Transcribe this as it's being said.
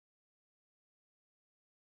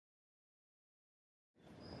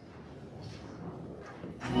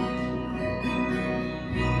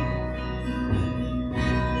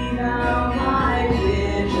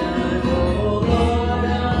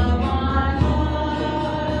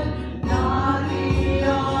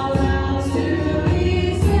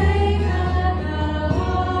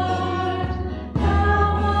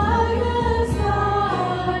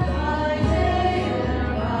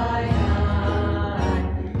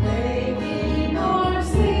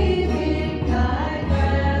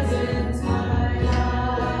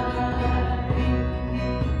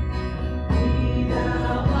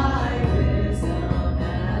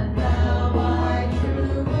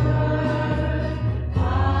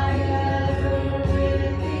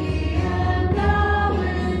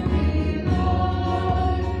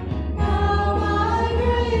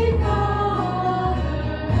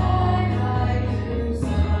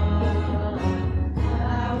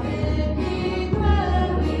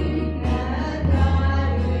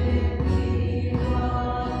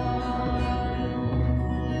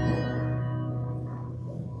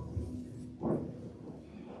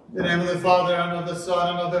the Father, and of the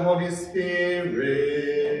Son, and of the Holy Spirit.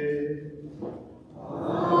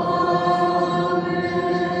 Amen.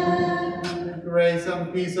 The grace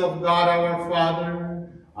and peace of God our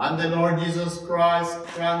Father, and the Lord Jesus Christ,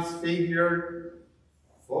 transfigured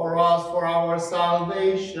for us for our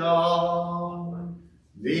salvation,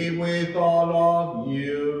 be with all of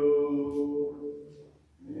you.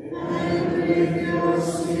 And with your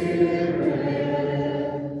spirit.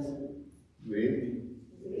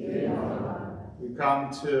 We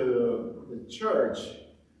come to the church,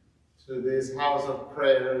 to this house of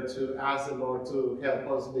prayer, to ask the Lord to help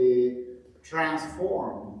us be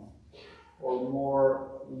transformed, or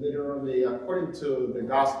more literally, according to the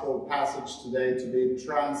gospel passage today, to be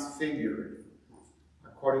transfigured,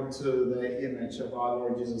 according to the image of our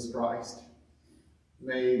Lord Jesus Christ.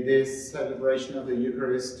 May this celebration of the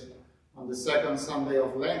Eucharist on the second Sunday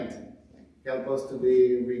of Lent help us to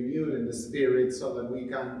be renewed in the Spirit, so that we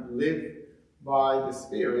can live by the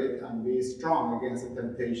Spirit and be strong against the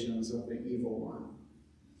temptations of the evil one.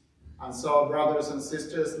 And so, brothers and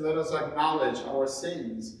sisters, let us acknowledge our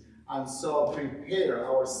sins and so prepare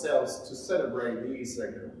ourselves to celebrate these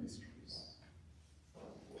sacred mysteries.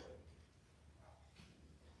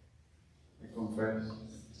 I confess.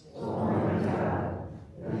 Almighty God,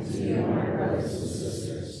 unto you, my brothers and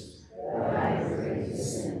sisters, that I have greatly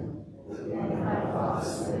sinned, in my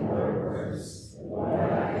thoughts and words, what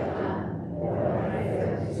I have done, what I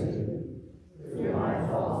failed to do, through my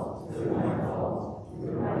fault, through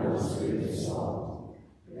my most grievous fault.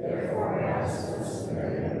 Therefore I ask us,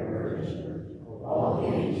 Mary, ever Virgin, all the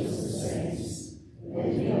angels and saints, and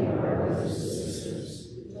you, my brothers and sisters,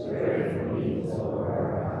 to pray for me to the Lord our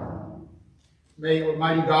God. May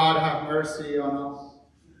Almighty God have mercy on us,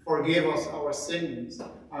 forgive us our sins,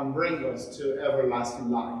 and bring us to everlasting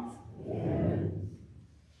life. Amen.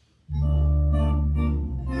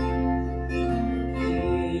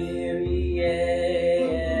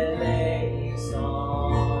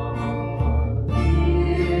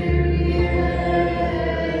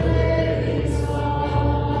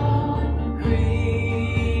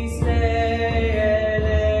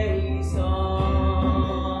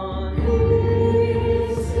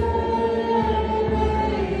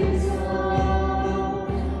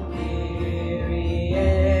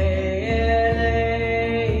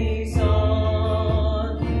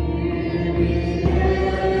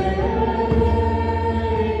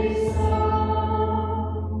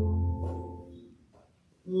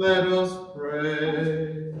 Let us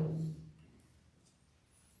pray.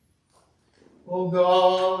 O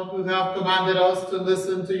God, who have commanded us to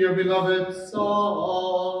listen to your beloved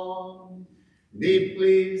song, be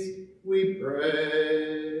pleased, we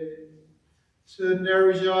pray, to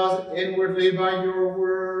nourish us inwardly by your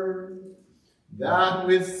word, that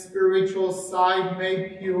with spiritual sight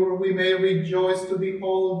made pure we may rejoice to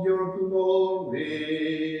behold your glory.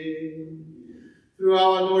 Through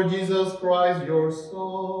our Lord Jesus Christ, your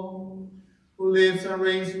Son, who lives and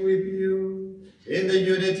reigns with you in the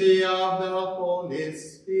unity of the Holy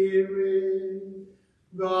Spirit,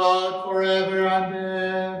 God forever and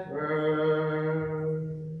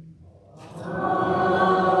ever. Amen.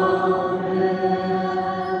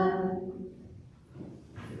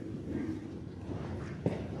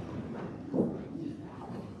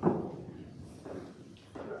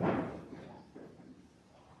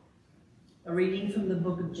 A reading from the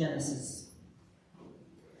book of Genesis.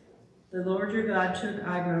 The Lord your God took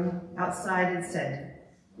Abram outside and said,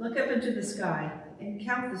 "Look up into the sky and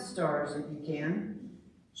count the stars if you can.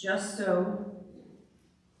 Just so,"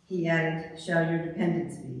 he added, "shall your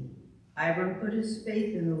dependence be." Abram put his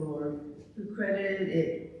faith in the Lord, who credited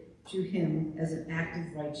it to him as an act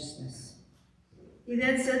of righteousness. He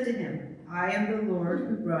then said to him, "I am the Lord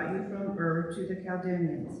who brought you from Ur to the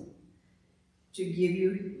Chaldeans to give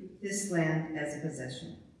you this land as a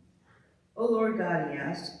possession." "O Lord God," he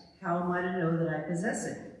asked, "how am I to know that I possess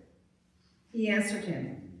it?" He answered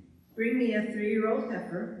him, "Bring me a 3-year-old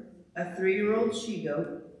heifer, a 3-year-old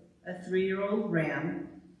she-goat, a 3-year-old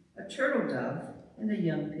ram, a turtle dove, and a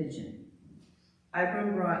young pigeon."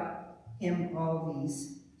 Abram brought him all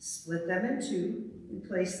these, split them in two, and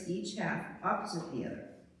placed each half opposite the other.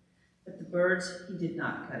 But the birds he did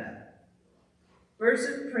not cut up. Birds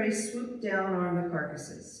of prey swooped down on the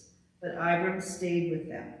carcasses, but Abram stayed with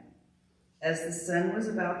them. As the sun was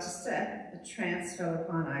about to set, a trance fell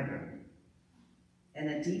upon Abram, and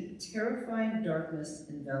a deep, terrifying darkness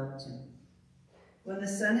enveloped him. When the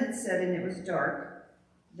sun had set and it was dark,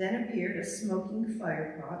 then appeared a smoking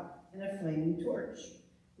firepot and a flaming torch,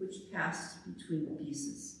 which passed between the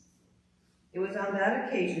pieces. It was on that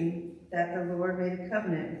occasion that the Lord made a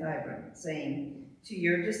covenant with Abram, saying, To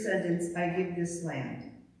your descendants I give this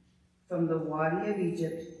land, from the Wadi of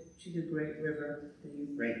Egypt to the great river, the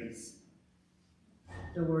Euphrates.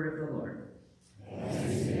 The word of the Lord.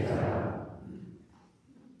 Thanks be to God.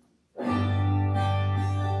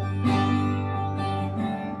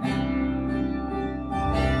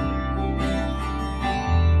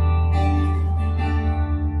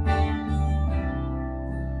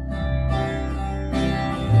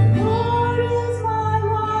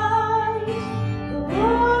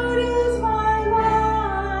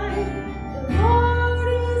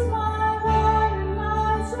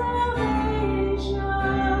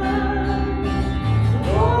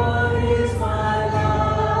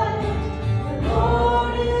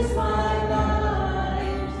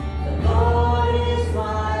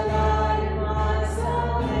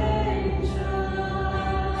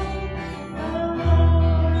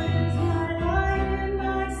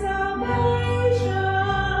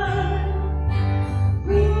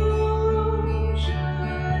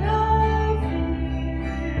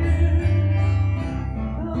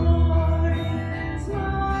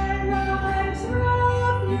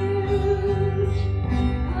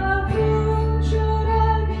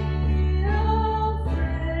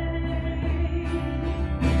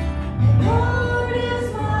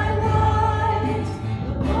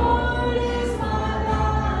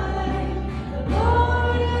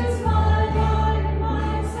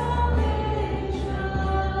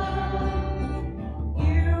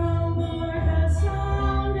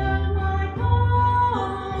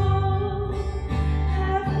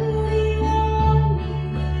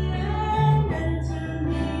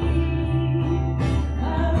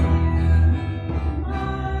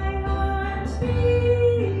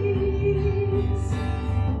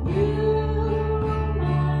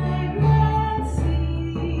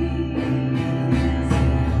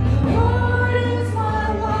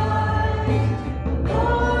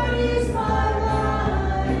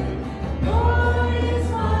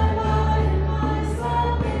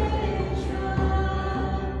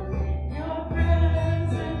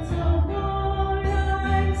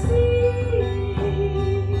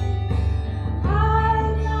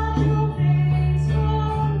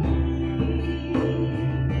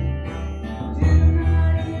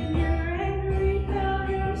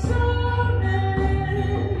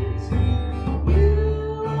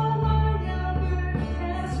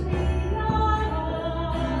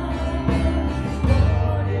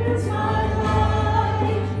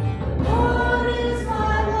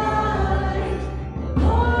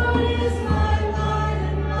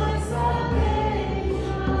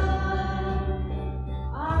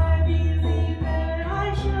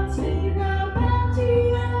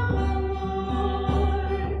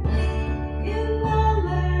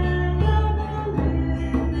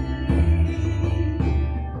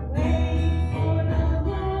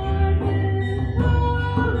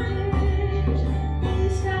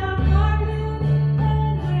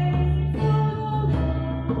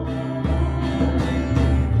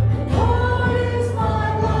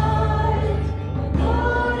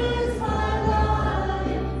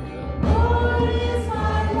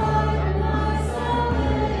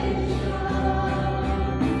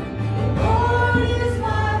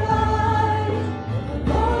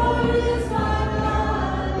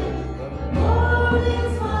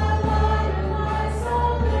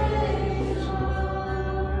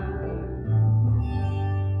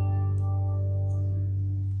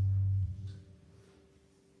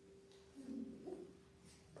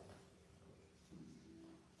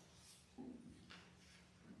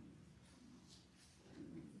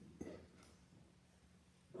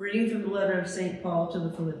 Reading from the letter of St. Paul to the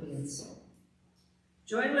Philippians.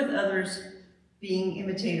 Join with others, being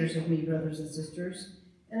imitators of me, brothers and sisters,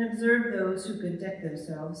 and observe those who conduct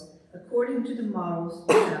themselves according to the models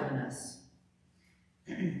you have in us.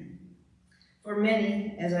 For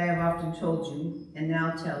many, as I have often told you, and now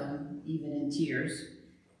tell you, even in tears,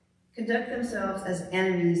 conduct themselves as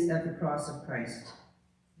enemies of the cross of Christ.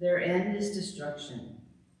 Their end is destruction.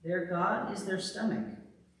 Their God is their stomach.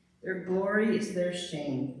 Their glory is their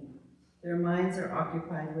shame. Their minds are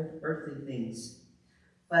occupied with earthly things.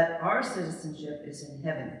 But our citizenship is in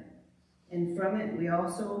heaven, and from it we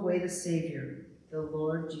also await a Savior, the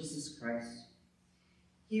Lord Jesus Christ.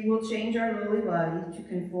 He will change our lowly body to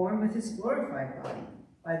conform with his glorified body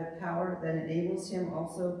by the power that enables him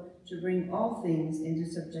also to bring all things into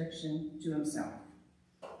subjection to himself.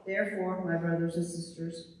 Therefore, my brothers and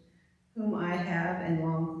sisters, whom I have and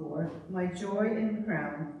long for, my joy and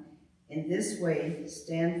crown, in this way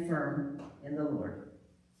stand firm in the Lord.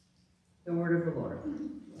 The word of the Lord.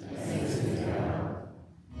 Thanks be to God.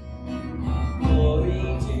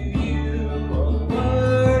 Glory to you, O Lord.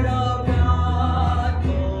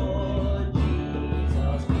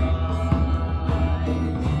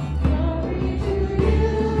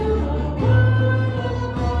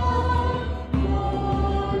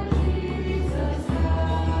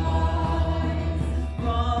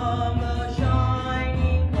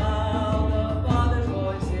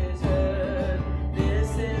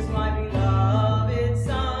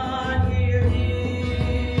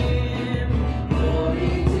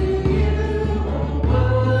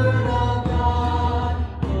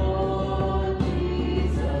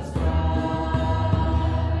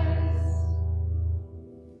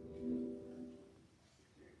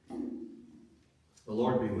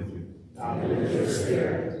 Lord be with you. And with your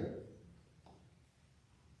spirit.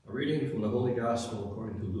 A reading from the Holy Gospel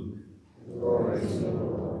according to Luke. Glory to you,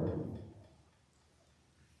 Lord.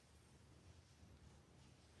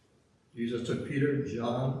 Jesus took Peter,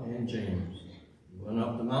 John, and James and went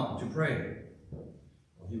up the mountain to pray.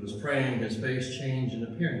 While he was praying, his face changed in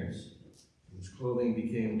appearance. His clothing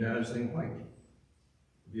became dazzling white.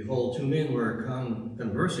 Behold, two men were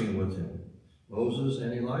conversing with him, Moses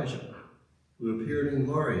and Elijah, who appeared in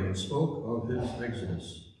glory and spoke of his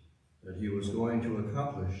exodus that he was going to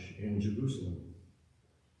accomplish in Jerusalem.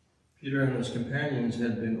 Peter and his companions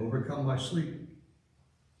had been overcome by sleep,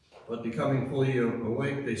 but becoming fully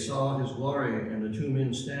awake, they saw his glory and the two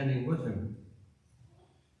men standing with him.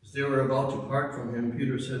 As they were about to part from him,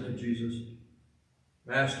 Peter said to Jesus,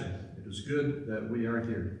 "Master, it is good that we are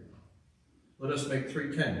here. Let us make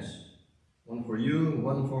 3 tents, one for you,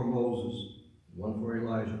 one for Moses, and one for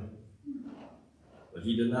Elijah." But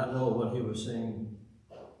he did not know what he was saying.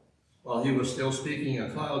 While he was still speaking, a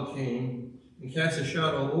cloud came and cast a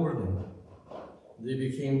shadow over them. They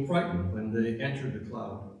became frightened when they entered the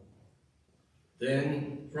cloud.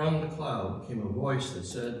 Then from the cloud came a voice that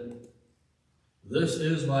said, "This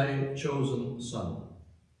is my chosen son.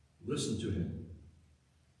 Listen to him."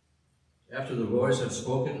 After the voice had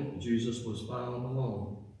spoken, Jesus was found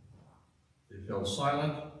alone. They fell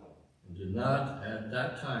silent and did not at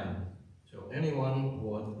that time tell anyone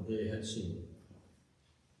what they had seen.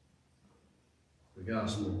 The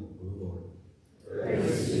Gospel of the Lord.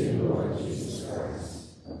 Praise to you, Lord Jesus Christ.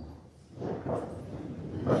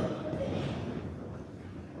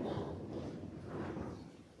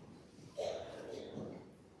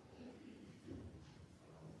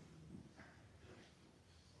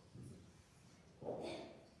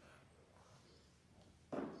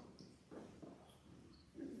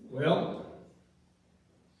 Well,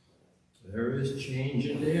 there is change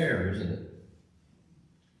in the air, isn't it?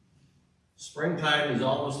 Springtime is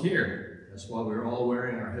almost here. That's why we're all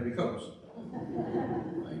wearing our heavy coats.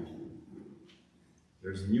 Right?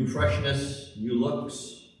 There's new freshness, new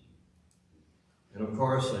looks, and of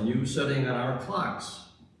course, a new setting on our clocks.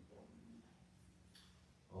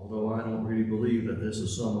 Although I don't really believe that this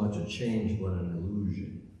is so much a change, but an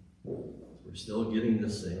illusion. We're still getting the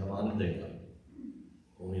same amount of daylight.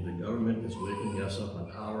 Only the government is waking us up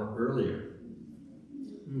an hour earlier.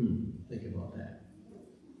 Think about that.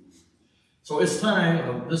 So it's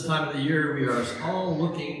time, this time of the year, we are all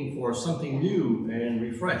looking for something new and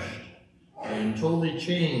refreshed and totally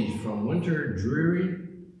changed from winter dreary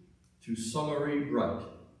to summery bright.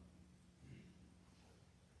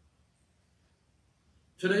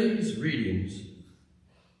 Today's readings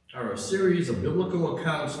are a series of biblical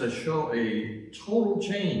accounts that show a total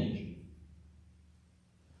change.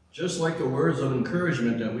 Just like the words of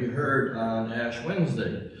encouragement that we heard on Ash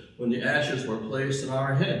Wednesday, when the ashes were placed on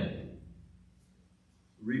our head.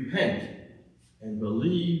 Repent and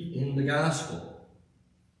believe in the gospel.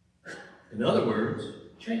 In other words,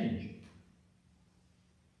 change.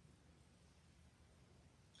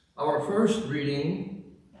 Our first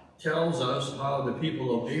reading tells us how the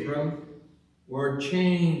people of Abram were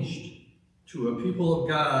changed to a people of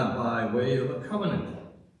God by way of a covenant.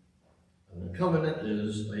 And the covenant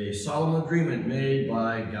is a solemn agreement made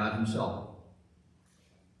by God himself.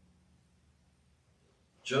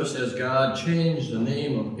 Just as God changed the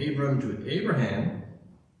name of Abram to Abraham,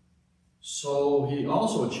 so he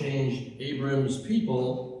also changed Abram's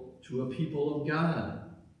people to a people of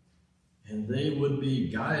God, and they would be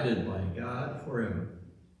guided by God forever.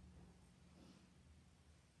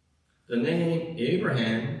 The name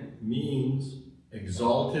Abraham means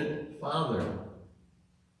exalted father.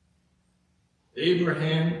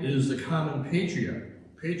 Abraham is the common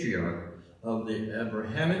patriarch of the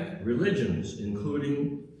Abrahamic religions,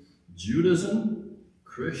 including Judaism,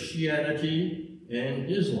 Christianity, and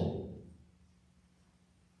Islam.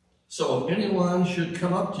 So if anyone should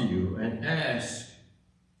come up to you and ask,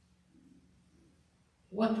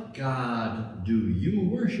 "What God do you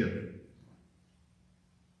worship?"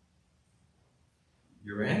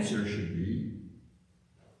 your answer should be,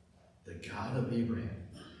 "The God of Abraham."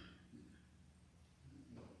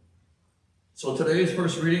 So today's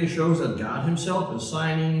first reading shows that God himself is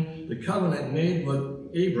signing the covenant made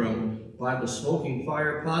with Abram by the smoking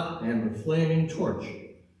fire pot and the flaming torch,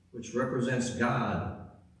 which represents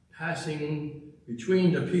God passing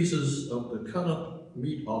between the pieces of the cut-up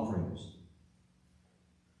meat offerings.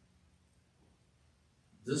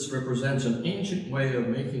 This represents an ancient way of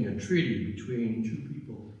making a treaty between two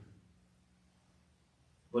people.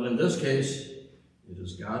 But in this case, it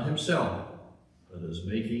is God himself that is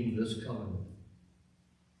making this covenant.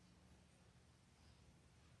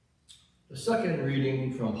 The second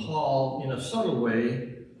reading from Paul, in a subtle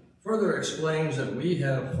way, further explains that we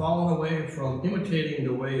have fallen away from imitating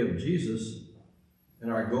the way of Jesus and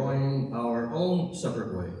are going our own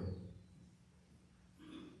separate way.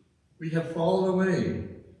 We have fallen away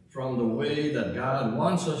from the way that God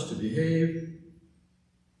wants us to behave,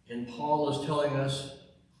 and Paul is telling us,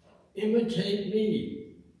 imitate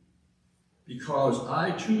me, because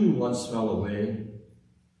I too once fell away,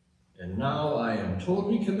 and now I am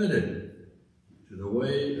totally committed to the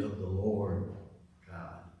way of the Lord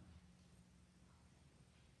God.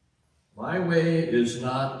 My way is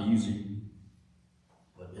not easy,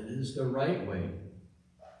 but it is the right way.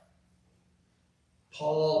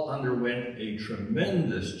 Paul underwent a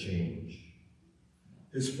tremendous change.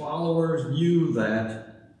 His followers knew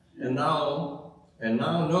that, and now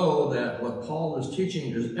know that what Paul is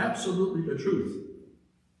teaching is absolutely the truth.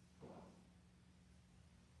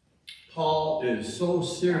 Paul is so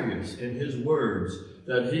serious in his words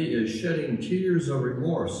that he is shedding tears of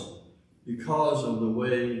remorse because of the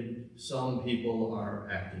way some people are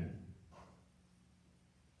acting.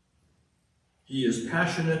 He is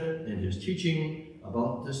passionate in his teaching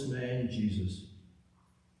about this man, Jesus.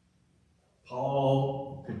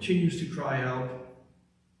 Paul continues to cry out,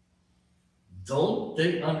 don't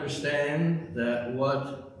they understand that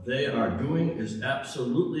what they are doing is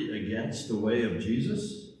absolutely against the way of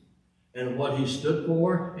Jesus and what he stood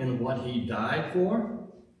for and what he died for?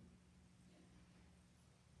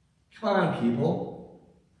 Come on, people.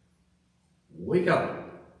 Wake up.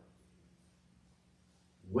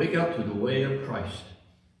 Wake up to the way of Christ.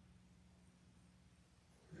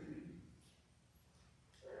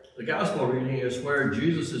 The gospel reading is where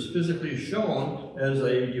Jesus is physically shown as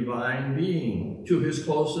a divine being to his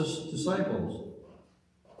closest disciples.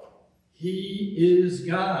 He is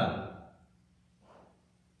God.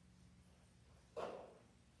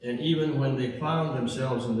 And even when they found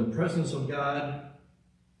themselves in the presence of God,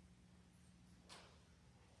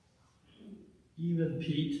 even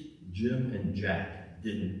Pete, Jim, and Jack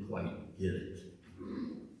didn't quite get it.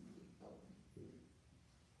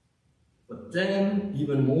 But then,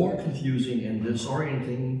 even more confusing and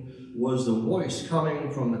disorienting was the voice coming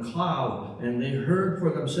from the cloud, and they heard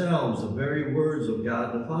for themselves the very words of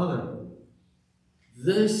God the Father.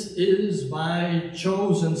 This is my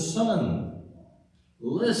chosen Son.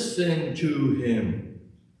 Listen to him.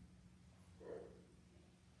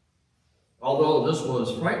 Although this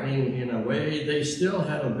was frightening in a way, they still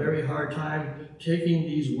had a very hard time taking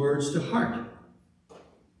these words to heart.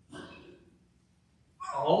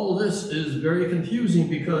 All this is very confusing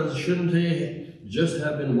because shouldn't they just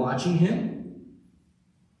have been watching him?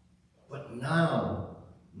 But now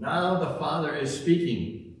the Father is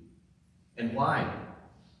speaking. And why?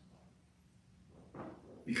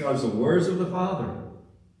 Because the words of the Father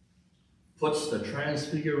puts the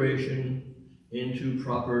transfiguration into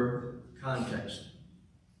proper context.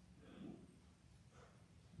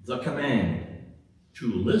 The command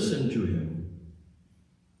to listen to him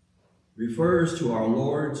refers to our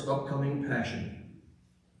Lord's upcoming passion.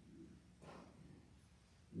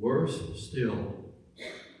 Worse still,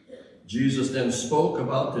 Jesus then spoke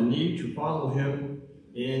about the need to follow him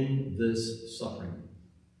in this suffering.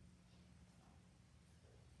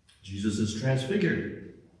 Jesus is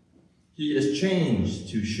transfigured. He is changed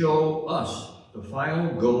to show us the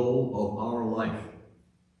final goal of our life.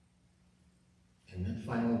 And that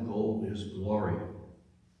final goal is glory.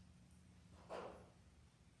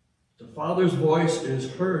 The Father's voice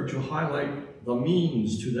is heard to highlight the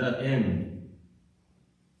means to that end.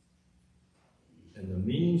 And the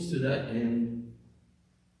means to that end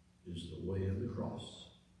is the way of the cross.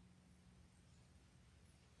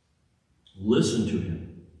 Listen to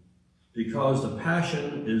him, because the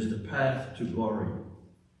passion is the path to glory.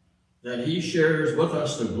 That he shares with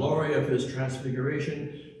us the glory of his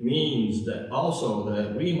transfiguration means that also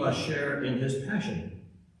that we must share in his passion.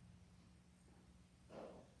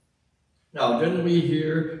 Now, didn't we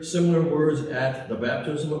hear similar words at the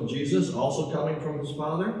baptism of Jesus, also coming from his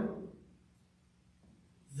Father?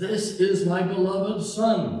 This is my beloved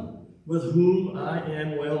Son, with whom I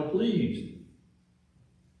am well pleased.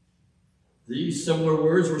 These similar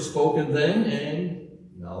words were spoken then and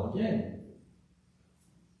now again.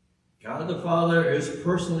 God the Father is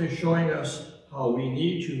personally showing us how we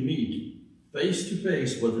need to meet face to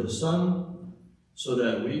face with his Son so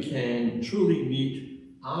that we can truly meet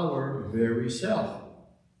our very self.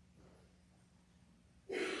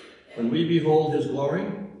 When we behold his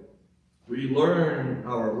glory, we learn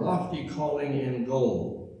our lofty calling and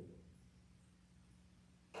goal.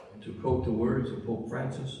 And to quote the words of Pope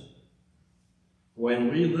Francis,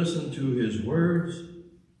 when we listen to his words,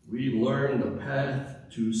 we learn the path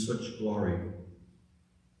to such glory.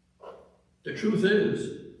 The truth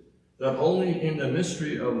is that only in the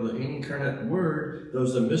mystery of the incarnate Word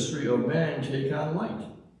does the mystery of man take on light.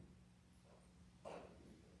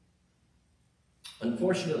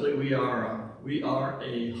 Unfortunately, we are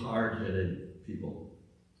a hard-headed people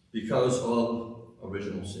because of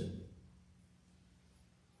original sin.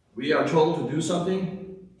 We are told to do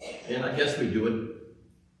something, and I guess we do it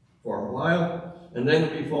for a while, and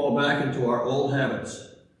then we fall back into our old habits.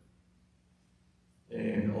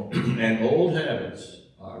 And old habits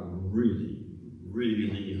are really,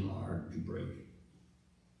 really hard to break.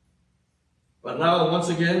 But now, once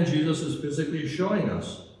again, Jesus is physically showing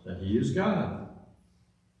us that he is God.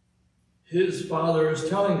 His Father is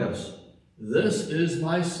telling us, "This is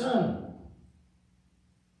my Son."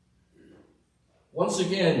 Once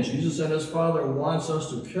again, Jesus and his Father wants us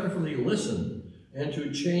to carefully listen and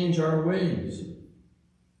to change our ways.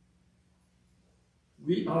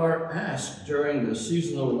 We are asked during the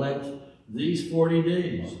season of Lent, these 40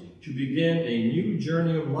 days, to begin a new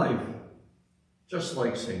journey of life, just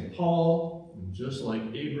like St. Paul and just like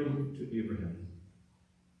Abram to Abraham.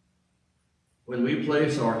 When we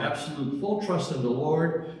place our absolute full trust in the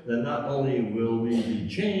Lord, then not only will we be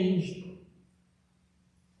changed,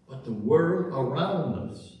 but the world around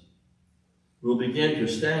us will begin to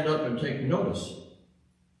stand up and take notice.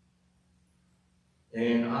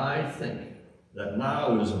 And I think that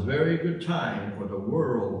now is a very good time for the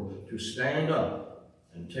world to stand up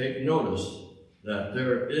and take notice that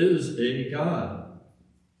there is a God.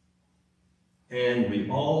 And we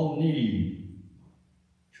all need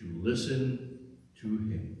to listen to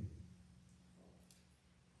him.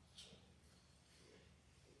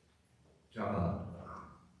 God,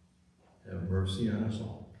 have mercy on us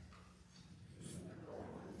all.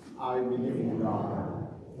 I believe in God,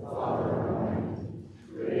 the Father Almighty,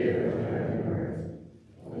 creator of heaven and earth,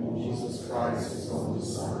 and in Jesus Christ, his only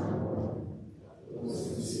Son, our Lord, who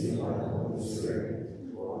was conceived by the Holy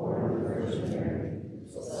Spirit, born of the Virgin Mary,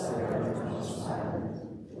 suffered under Pontius Pilate,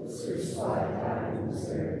 was crucified, died, and was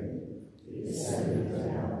buried. He descended into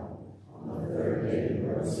hell. On the third day he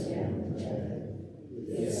rose again from the dead.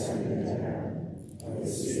 He ascended into heaven, and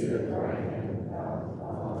is seated at the right hand of God, the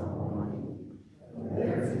Father Almighty. And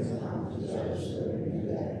there he is come to judge the living and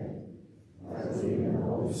the dead. I believe in the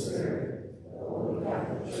Holy Spirit, the Holy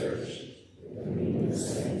Catholic Church, the communion of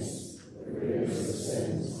saints, the forgiveness of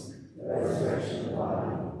sins, the resurrection of the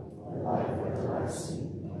body, and life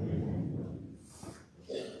everlasting. Amen.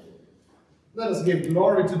 Let us give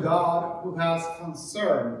glory to God, who has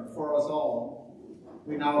concern for us all.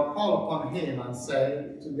 We now call upon him and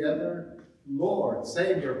say together, Lord,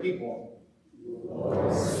 save your people.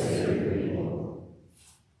 Lord, save your people.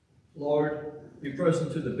 Lord, be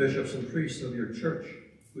present to the bishops and priests of your church,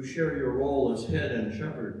 who share your role as head and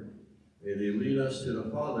shepherd. May they lead us to the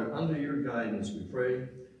Father under your guidance, we pray.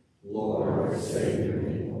 Lord, save your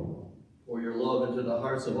people. Pour your love into the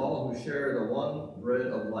hearts of all who share the one bread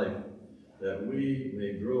of life, that we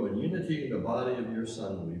may grow in unity in the body of your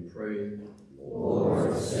Son, we pray.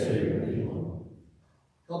 Lord, save your people.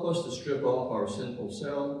 Help us to strip off our sinful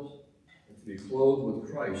selves and to be clothed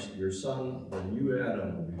with Christ, your Son, the new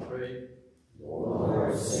Adam, we pray.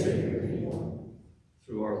 Lord, save your people.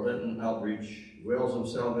 Through our Lenten outreach, wells of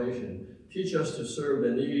salvation, teach us to serve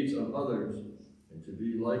the needs of others and to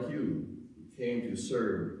be like you, who came to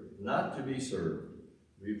serve, not to be served,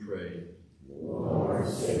 we pray. Lord,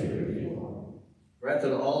 save your people. Grant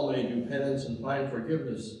that all may do penance and find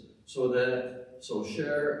forgiveness, so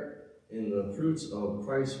share in the fruits of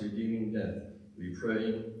Christ's redeeming death, we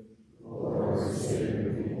pray. Lord, save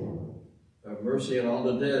your people. Have mercy on all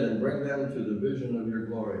the dead and bring them to the vision of your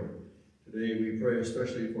glory. Today we pray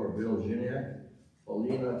especially for Bill Giniak,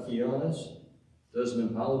 Paulina Kianis,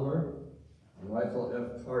 Desmond Oliver, and Michael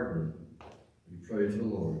F. Carden. We pray to the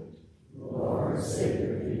Lord. Lord, save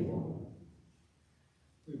your people.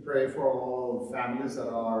 We pray for all families that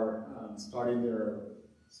are starting their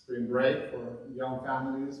spring break, for young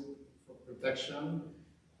families, for protection,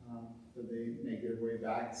 that they make their way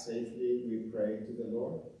back safely. We pray to the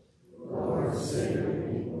Lord. Lord, save your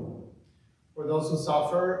people. For those who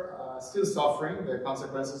suffer, still suffering the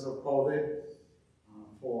consequences of COVID,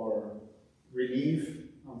 for relief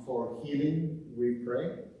and for healing, we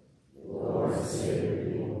pray. Lord, save your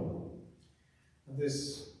people. At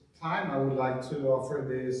this time, I would like to offer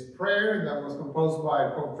this prayer that was composed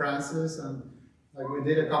by Pope Francis, and like we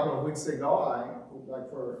did a couple of weeks ago, I would like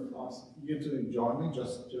for you to join me,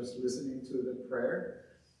 just listening to the prayer.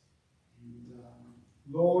 And,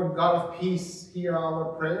 Lord God of peace, hear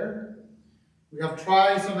our prayer. We have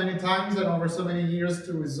tried so many times and over so many years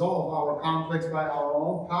to resolve our conflicts by our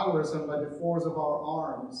own powers and by the force of our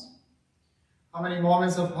arms. How many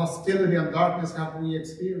moments of hostility and darkness have we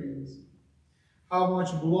experienced? How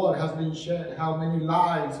much blood has been shed? How many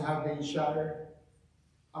lives have been shattered?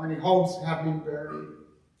 How many hopes have been buried?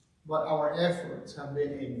 But our efforts have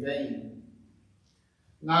been in vain.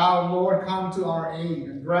 Now, Lord, come to our aid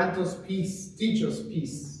and grant us peace, teach us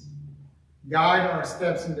peace. Guide our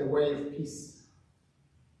steps in the way of peace.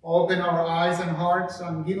 Open our eyes and hearts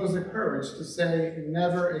and give us the courage to say,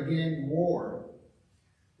 never again war.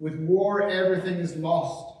 With war, everything is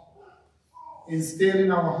lost. Instill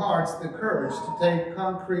in our hearts the courage to take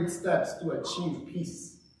concrete steps to achieve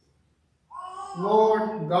peace.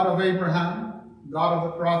 Lord, God of Abraham, God of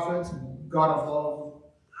the prophets, God of love,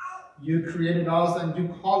 you created us and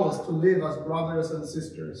you call us to live as brothers and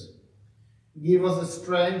sisters. Give us the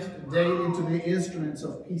strength daily to be instruments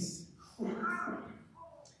of peace.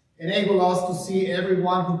 Enable us to see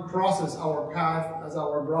everyone who crosses our path as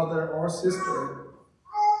our brother or sister.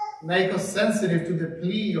 Make us sensitive to the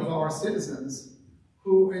plea of our citizens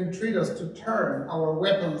who entreat us to turn our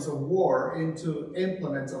weapons of war into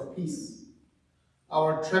implements of peace,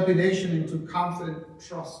 our trepidation into confident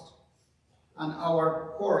trust, and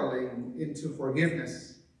our quarreling into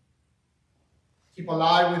forgiveness. Keep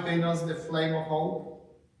alive within us the flame of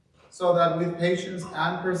hope, so that with patience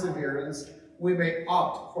and perseverance we may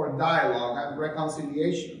opt for dialogue and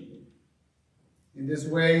reconciliation. In this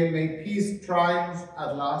way, may peace triumph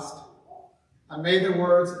at last, and may the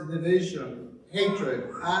words division,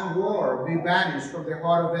 hatred, and war be banished from the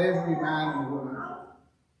heart of every man and woman.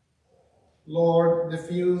 Lord,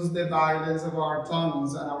 diffuse the violence of our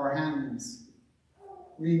tongues and our hands.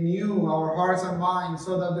 Renew our hearts and minds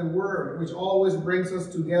so that the word which always brings us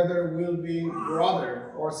together will be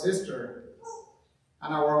brother or sister,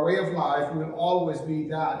 and our way of life will always be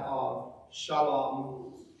that of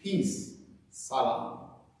shalom, peace, salam.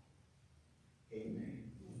 Amen.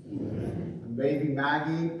 And baby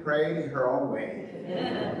Maggie prayed in her own way.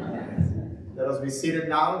 Let us be seated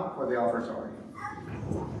now for the offertory.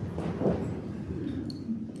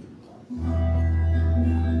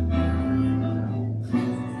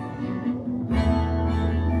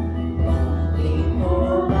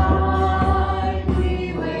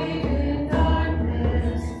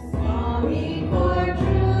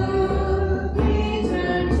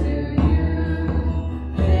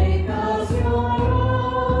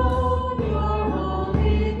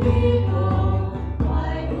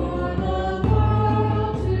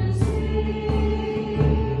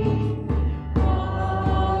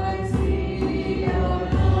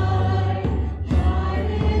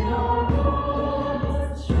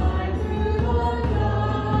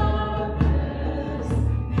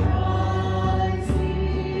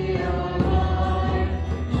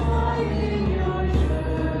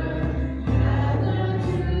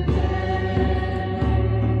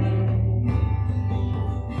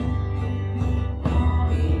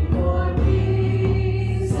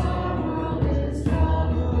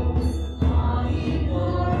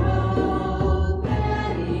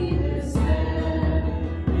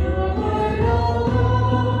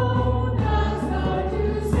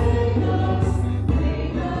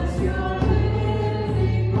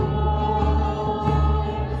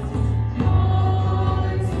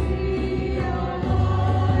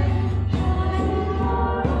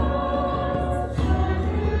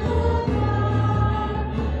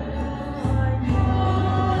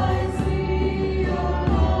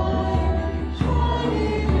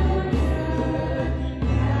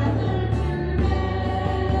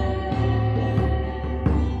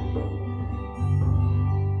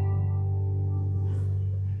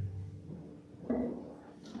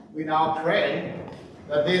 We now pray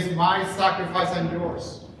that this my sacrifice and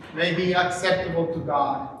yours may be acceptable to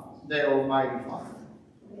God, the Almighty Father.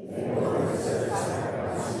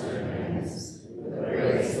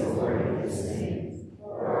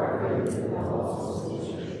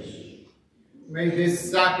 May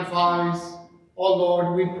this sacrifice, O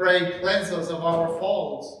Lord, we pray, cleanse us of our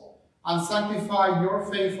faults and sanctify your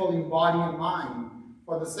faithful in body and mind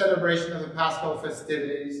for the celebration of the Paschal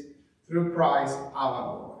festivities through Christ our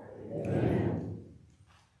Lord. Amen.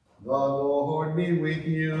 The Lord be with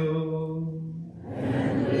you.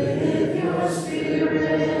 And with your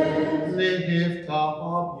spirit. Lift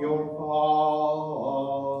up your hearts.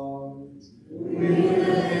 We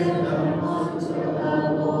lift them unto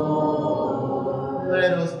the Lord.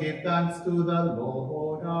 Let us give thanks to the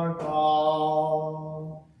Lord our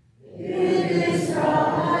God. It is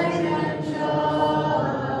right and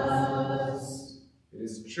just. It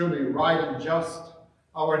is truly right and just,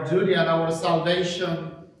 our duty and our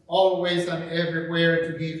salvation, always and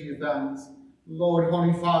everywhere to give you thanks. Lord,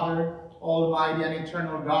 Holy Father, Almighty and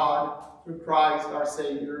eternal God, through Christ our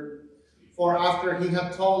Savior. For after he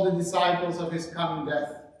had told the disciples of his coming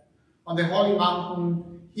death, on the holy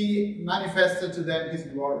mountain he manifested to them his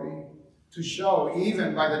glory, to show,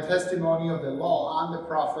 even by the testimony of the law and the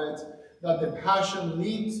prophets, that the passion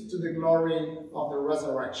leads to the glory of the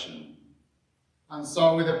resurrection. And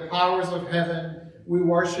so with the powers of heaven, we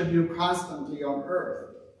worship you constantly on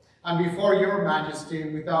earth, and before your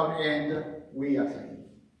majesty without end we acclaim.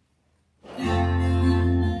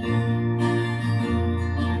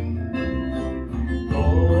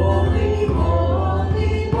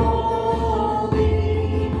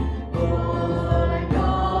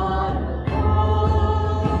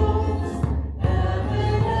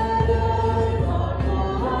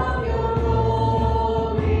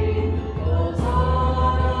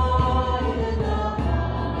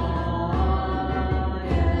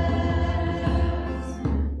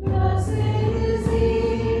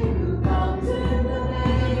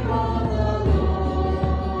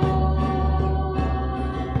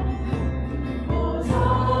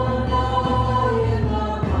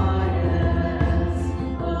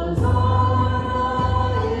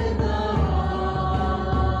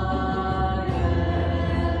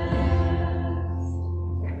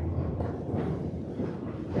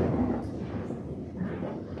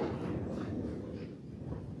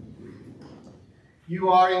 You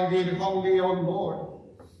are indeed holy, O Lord,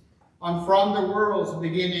 and from the world's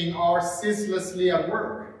beginning are ceaselessly at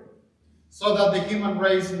work, so that the human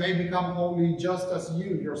race may become holy just as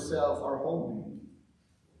you yourself are holy.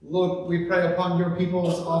 Look, we pray upon your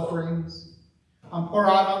people's offerings, and pour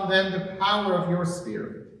out on them the power of your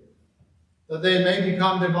Spirit, that they may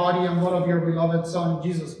become the body and blood of your beloved Son,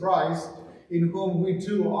 Jesus Christ, in whom we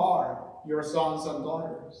too are your sons and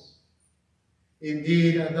daughters.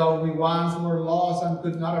 Indeed, though we once were lost and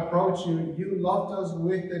could not approach you, you loved us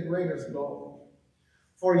with the greatest love.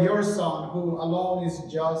 For your Son, who alone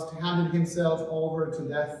is just, handed himself over to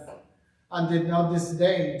death, and did not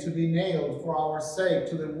disdain to be nailed for our sake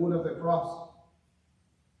to the wood of the cross.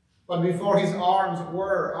 But before his arms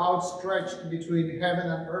were outstretched between heaven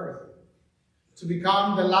and earth, to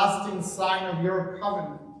become the lasting sign of your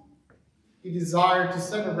covenant, he desired to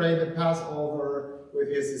celebrate the Passover with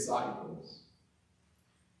his disciples.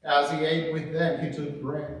 As he ate with them, he took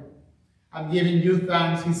bread, and giving you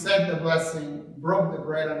thanks, he said the blessing, broke the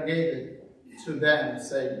bread, and gave it to them,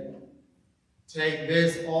 saying, "Take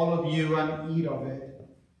this, all of you, and eat of it,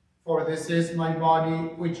 for this is my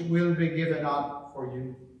body, which will be given up for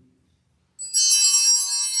you."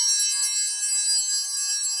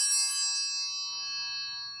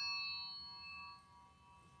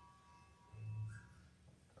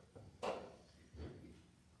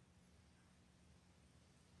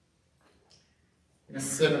 In a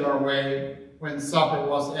similar way, when supper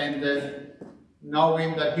was ended,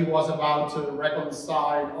 knowing that he was about to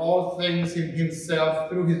reconcile all things in himself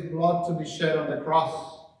through his blood to be shed on the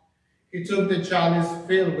cross, he took the chalice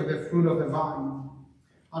filled with the fruit of the vine,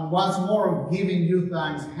 and once more giving you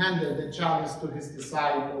thanks, handed the chalice to his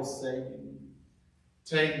disciples, saying,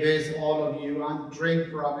 "Take this, all of you, and drink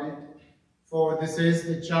from it, for this is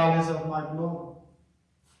the chalice of my blood,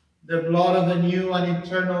 the blood of the new and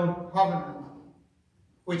eternal covenant,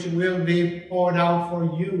 which will be poured out for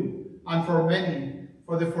you and for many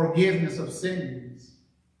for the forgiveness of sins.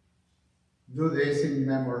 Do this in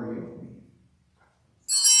memory of me."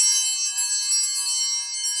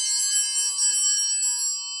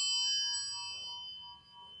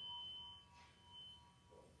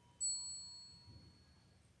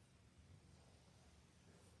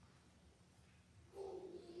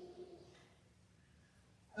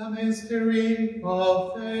 The mystery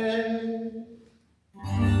of faith.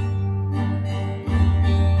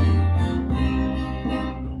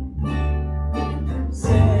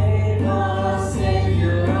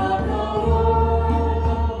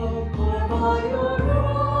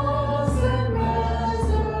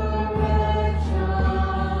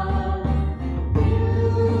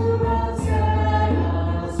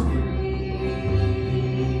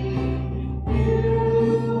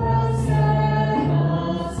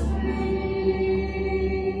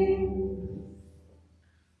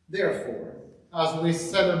 Therefore, as we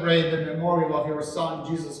celebrate the memorial of your Son,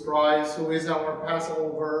 Jesus Christ, who is our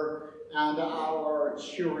Passover and our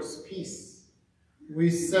surest peace, we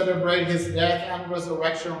celebrate his death and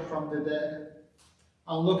resurrection from the dead,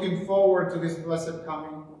 and looking forward to his blessed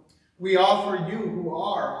coming, we offer you, who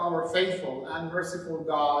are our faithful and merciful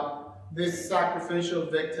God, this sacrificial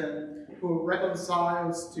victim who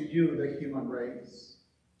reconciles to you the human race.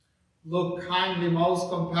 Look kindly, most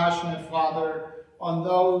compassionate Father, on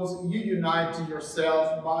those you unite to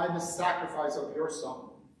yourself by the sacrifice of your Son,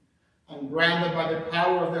 and grant that by the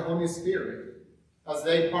power of the Holy Spirit, as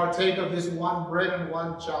they partake of this one bread and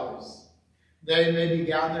one chalice, they may be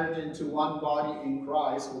gathered into one body in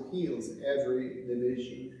Christ who heals every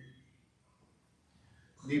division.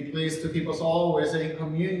 Be pleased to keep us always in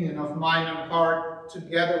communion of mind and heart,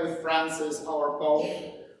 together with Francis, our Pope,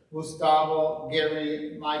 Gustavo,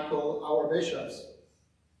 Gary, Michael, our bishops.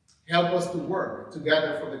 Help us to work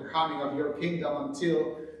together for the coming of your kingdom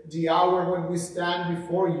until the hour when we stand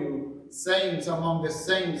before you, saints among the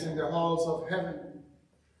saints in the halls of heaven,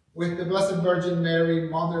 with the Blessed Virgin Mary,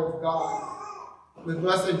 Mother of God, with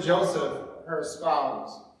Blessed Joseph, her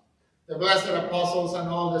spouse, the blessed apostles and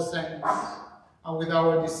all the saints, and with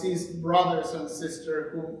our deceased brothers and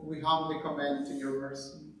sisters whom we humbly commend to your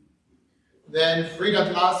mercy. Then, freed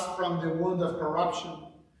at last from the wound of corruption,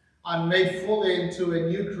 and made fully into a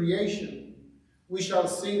new creation, we shall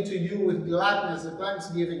sing to you with gladness the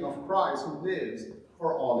thanksgiving of Christ who lives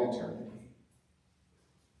for all eternity.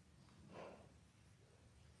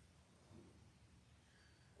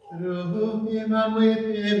 Through him and with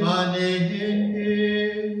him and in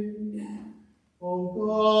him, O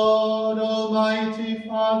God, Almighty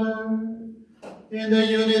Father, in the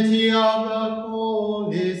unity of the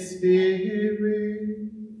Holy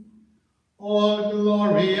Spirit, all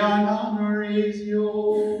glory and honor is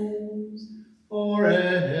yours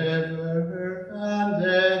forever and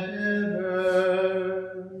ever.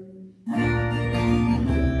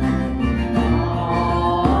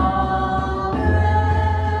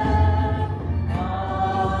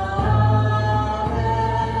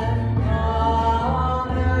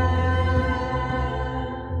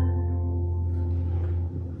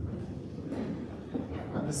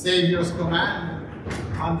 The Savior's command,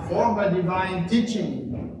 informed by divine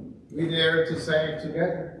teaching, we dare to say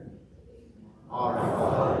together, Our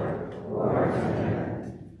Father, who art in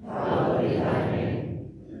heaven, hallowed be thy name.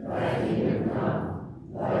 Thy kingdom come,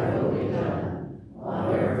 thy will be done,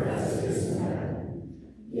 on earth as it is in heaven.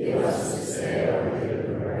 Give us this day our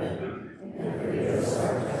daily bread, and forgive us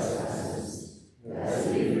our trespasses, as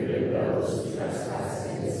we forgive those who trespass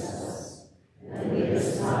against us. And lead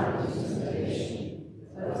us not into temptation,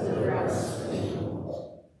 but deliver us from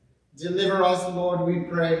evil. Deliver us, Lord, we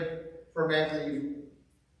pray, from every evil.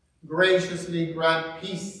 Graciously grant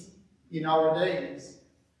peace in our days,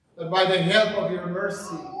 that by the help of your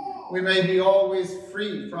mercy we may be always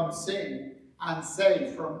free from sin and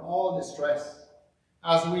safe from all distress,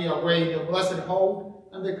 as we await the blessed hope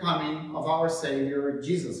and the coming of our Savior,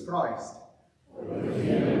 Jesus Christ.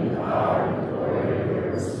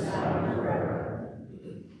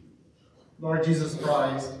 Lord Jesus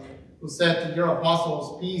Christ, who said to your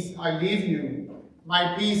apostles, "Peace I leave you,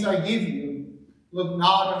 my peace I give you," look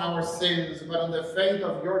not on our sins, but on the faith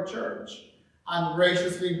of your church, and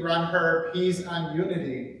graciously grant her peace and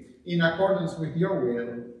unity in accordance with your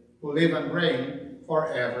will, who live and reign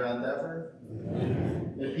forever and ever.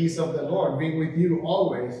 Amen. The peace of the Lord be with you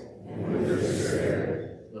always. And with your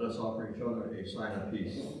spirit. Let us offer each other a sign of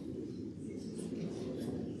peace.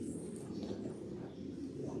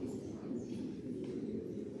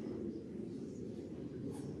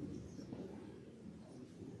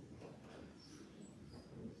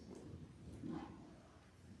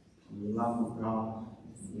 Lamb of God,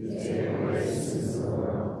 you take away the sins of the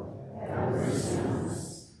world, have mercy on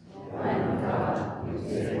us. Lamb of God, you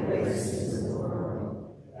take away the sins of the world,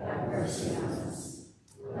 have mercy on us.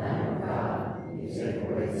 Lamb of God, you take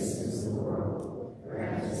away the sins of the world,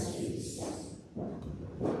 grant us peace.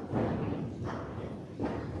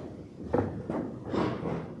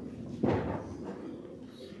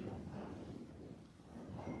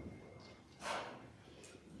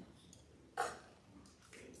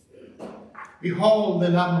 Behold the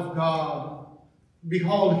Lamb of God.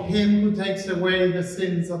 Behold him who takes away the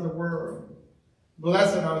sins of the world.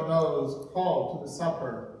 Blessed are those called to the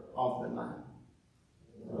supper of the Lamb.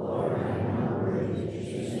 Lord, I am not worthy to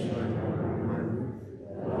taste your word,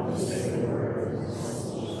 but only say the word, and my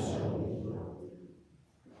soul shall be healed.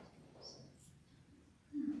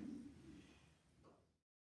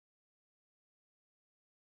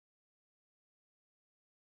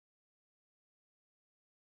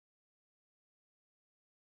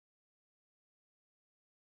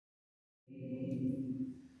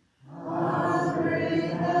 How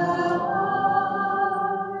great thou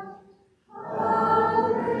art!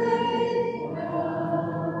 How great thou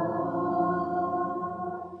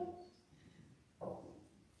art!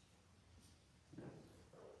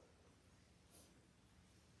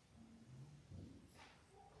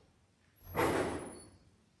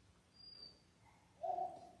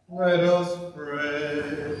 Let us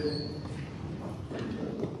pray.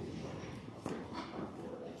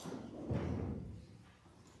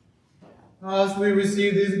 As we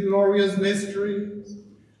receive these glorious mysteries,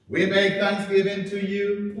 we make thanksgiving to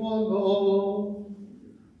you, O Lord,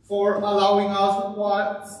 for allowing us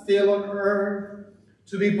while still on earth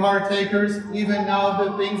to be partakers even now of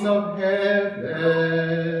the things of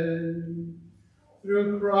heaven.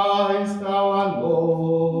 Through Christ our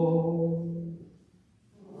Lord.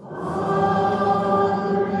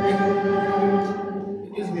 Amen.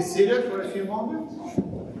 Please be seated for a few moments.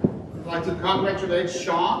 I'd like to congratulate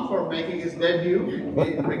Sean for making his debut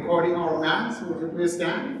in recording our Mass. Would you please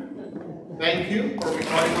stand? Thank you for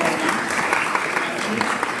recording our Mass.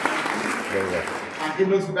 And he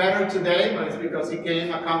looks better today, but it's because he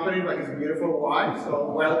came accompanied by his beautiful wife.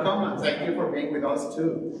 So welcome and thank you for being with us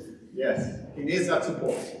too. Yes, he needs that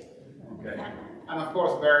support. Okay. And of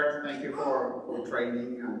course, Bert, thank you for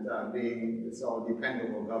training and being so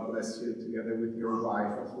dependable. God bless you, together with your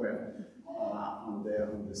wife as well on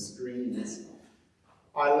the screens.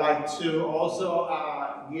 I'd like to also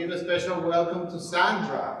give a special welcome to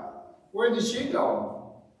Sandra. Where did she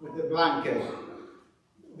go with the blanket?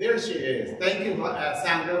 There she is. Thank you,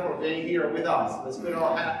 Sandra, for being here with us. Let's put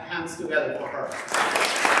our hands together for her.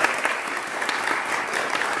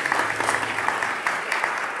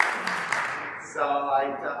 So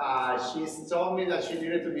she's told me that she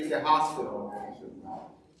needed to be in the hospital.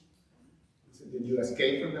 So did you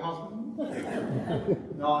escape from the hospital?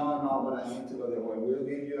 No, but I need to go there. We'll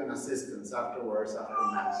give you an assistance afterwards after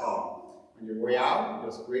Mass. So on your way out,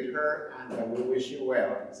 just greet her, and we wish you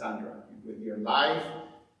well, Sandra, with your life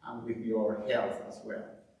and with your health as well.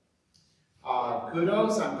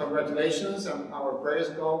 Kudos and congratulations, and our prayers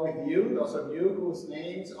go with you, those of you whose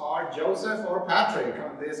names are Joseph or Patrick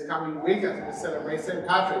on this coming week as we celebrate St.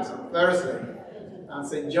 Patrick's on Thursday and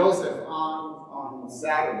St. Joseph on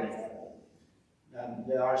Saturday. And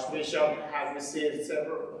the Archbishop has received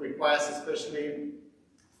several requests, especially,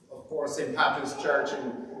 of course, St. Patrick's Church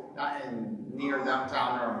in near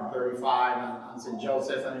downtown or 35 and St.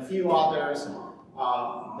 Joseph and a few others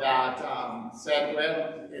that said,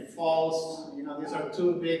 well, it falls, these are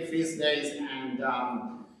two big feast days, and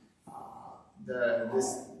this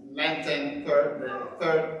Lenten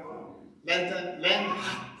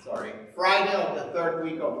Friday of the third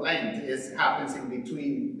week of Lent happens in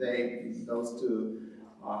between those two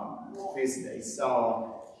feast days.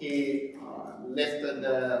 So he lifted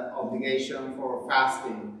the obligation for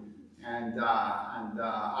fasting and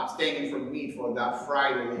abstaining from meat for that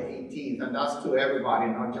Friday the 18th, and that's to everybody,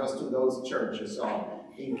 not just to those churches. So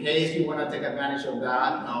in case you want to take advantage of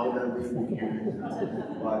that, now that we can.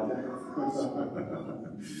 But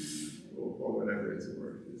for whatever it's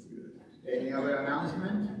worth, it's good. Any other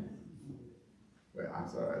announcement? Well, I'm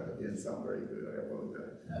sorry, that didn't sound very good. I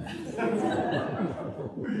apologize.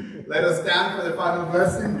 Let us stand for the final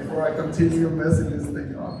blessing before I continue messing this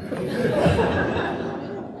thing up.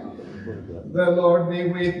 The Lord be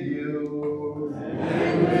with you.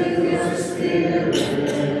 And with your spirit.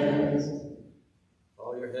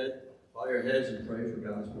 Bow your heads and pray for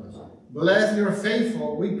God's blessing. Bless your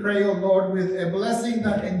faithful, we pray, O Lord, with a blessing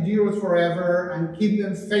that endures forever, and keep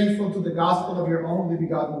them faithful to the gospel of your only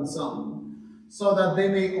begotten Son, so that they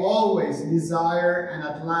may always desire and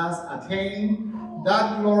at last attain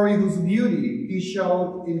that glory whose beauty he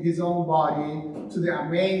showed in his own body to the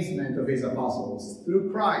amazement of his apostles,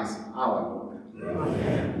 through Christ our Lord.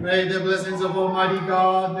 Amen. May the blessings of Almighty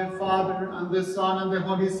God, the Father, and the Son, and the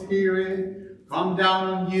Holy Spirit come down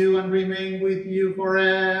on you and remain with you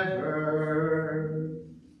forever.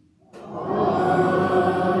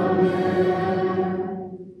 Amen.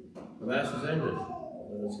 The Mass is ended.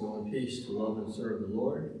 Let us go in peace to love and serve the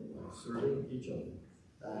Lord by serving each other.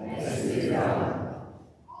 Thanks be to God.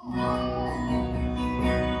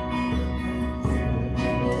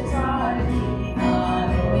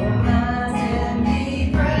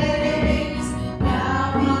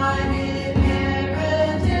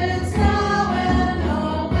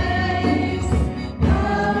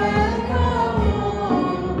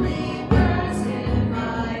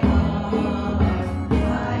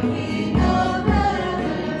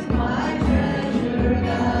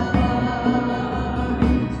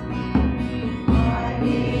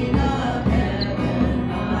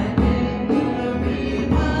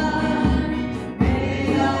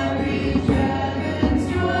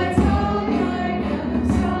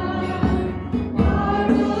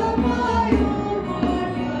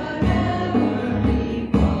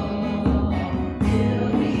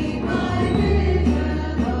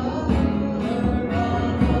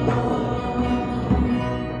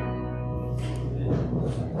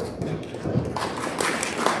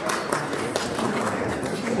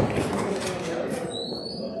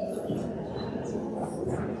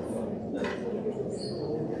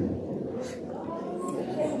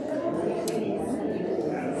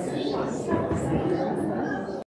 Thank you.